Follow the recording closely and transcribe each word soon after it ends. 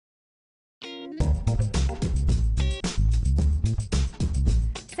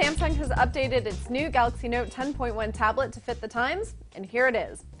Samsung has updated its new Galaxy Note 10.1 tablet to fit the times, and here it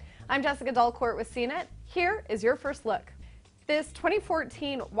is. I'm Jessica Dalcourt with CNET. Here is your first look. This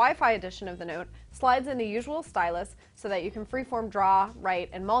 2014 Wi-Fi edition of the Note slides in the usual stylus so that you can freeform draw, write,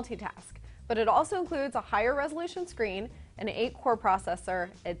 and multitask. But it also includes a higher resolution screen, an 8-core processor,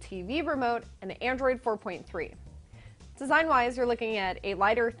 a TV remote, and Android 4.3. Design-wise, you're looking at a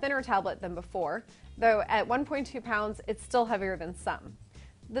lighter, thinner tablet than before, though at 1.2 pounds, it's still heavier than some.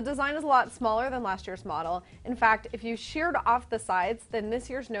 The design is a lot smaller than last year's model. In fact, if you sheared off the sides, then this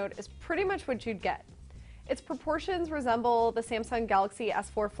year's Note is pretty much what you'd get. Its proportions resemble the Samsung Galaxy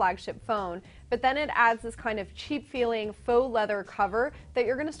S4 flagship phone, but then it adds this kind of cheap-feeling faux leather cover that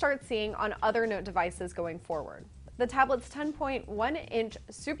you're going to start seeing on other Note devices going forward. The tablet's 10.1-inch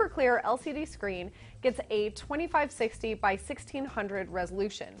super clear LCD screen gets a 2560 by 1600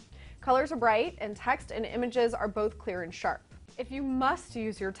 resolution. Colors are bright, and text and images are both clear and sharp. If you must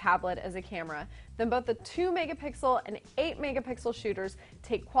use your tablet as a camera, then both the 2-megapixel and 8-megapixel shooters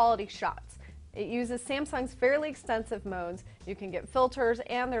take quality shots. It uses Samsung's fairly extensive modes. You can get filters,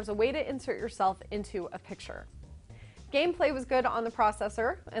 and there's a way to insert yourself into a picture. Gameplay was good on the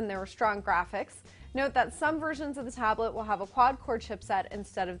processor, and there were strong graphics. Note that some versions of the tablet will have a quad-core chipset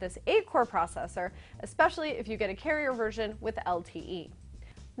instead of this 8-core processor, especially if you get a carrier version with LTE.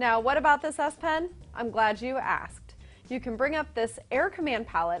 Now, what about this S Pen? I'm glad you asked. You can bring up this Air Command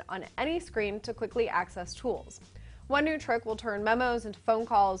palette on any screen to quickly access tools. One new trick will turn memos into phone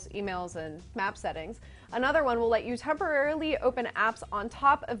calls, emails, and map settings. Another one will let you temporarily open apps on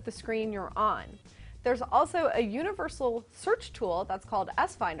top of the screen you're on. There's also a universal search tool that's called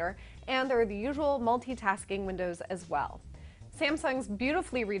S-Finder, and there are the usual multitasking windows as well. Samsung's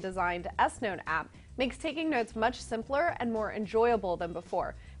beautifully redesigned S-Note app makes taking notes much simpler and more enjoyable than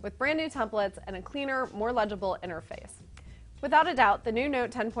before, with brand new templates and a cleaner, more legible interface. Without a doubt, the new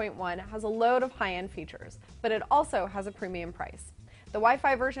Note 10.1 has a load of high-end features, but it also has a premium price. The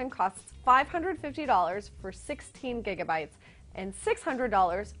Wi-Fi version costs $550 for 16 gigabytes and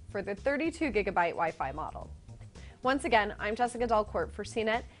 $600 for the 32 gigabyte Wi-Fi model. Once again, I'm Jessica Dalcourt for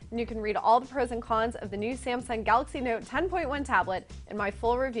CNET, and you can read all the pros and cons of the new Samsung Galaxy Note 10.1 tablet in my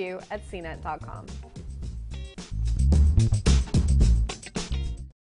full review at cnet.com.